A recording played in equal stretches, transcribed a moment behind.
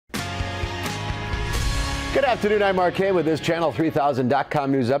Good afternoon, I'm Mark Koehn with this Channel3000.com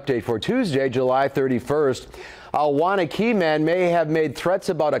news update for Tuesday, July 31st. A Waunakee man may have made threats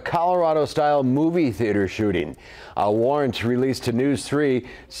about a Colorado-style movie theater shooting. A warrant released to News 3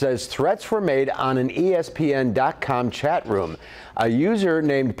 says threats were made on an ESPN.com chat room. A user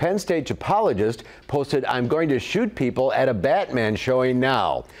named Penn State Apologist posted, "I'm going to shoot people at a Batman showing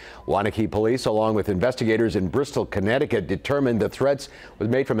now." Waunakee police, along with investigators in Bristol, Connecticut, determined the threats was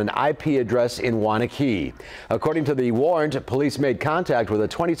made from an IP address in Waunakee. According to the warrant, police made contact with a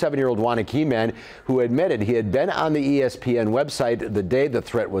 27-year-old Waunakee man who admitted he had been on the ESPN website the day the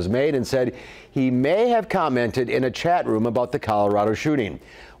threat was made and said he may have commented in a chat room about the Colorado shooting.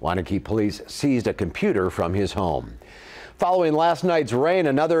 Waunakee police seized a computer from his home. Following last night's rain,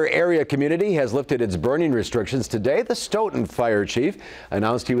 another area community has lifted its burning restrictions. Today, the Stoughton fire chief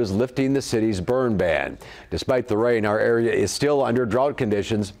announced he was lifting the city's burn ban. Despite the rain, our area is still under drought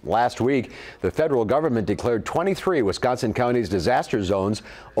conditions. Last week, the federal government declared 23 Wisconsin counties disaster zones,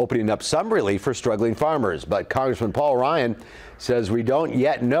 opening up some relief for struggling farmers. But Congressman Paul Ryan says we don't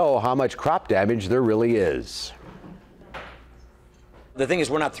yet know how much crop damage there really is. The thing is,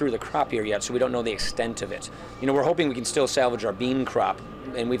 we're not through the crop year yet, so we don't know the extent of it. You know, we're hoping we can still salvage our bean crop,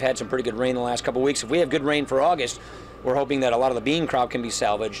 and we've had some pretty good rain the last couple of weeks. If we have good rain for August, we're hoping that a lot of the bean crop can be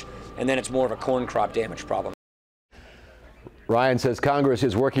salvaged, and then it's more of a corn crop damage problem. Ryan says Congress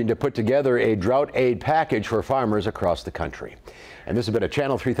is working to put together a drought aid package for farmers across the country. And this has been a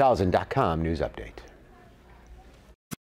Channel3000.com news update.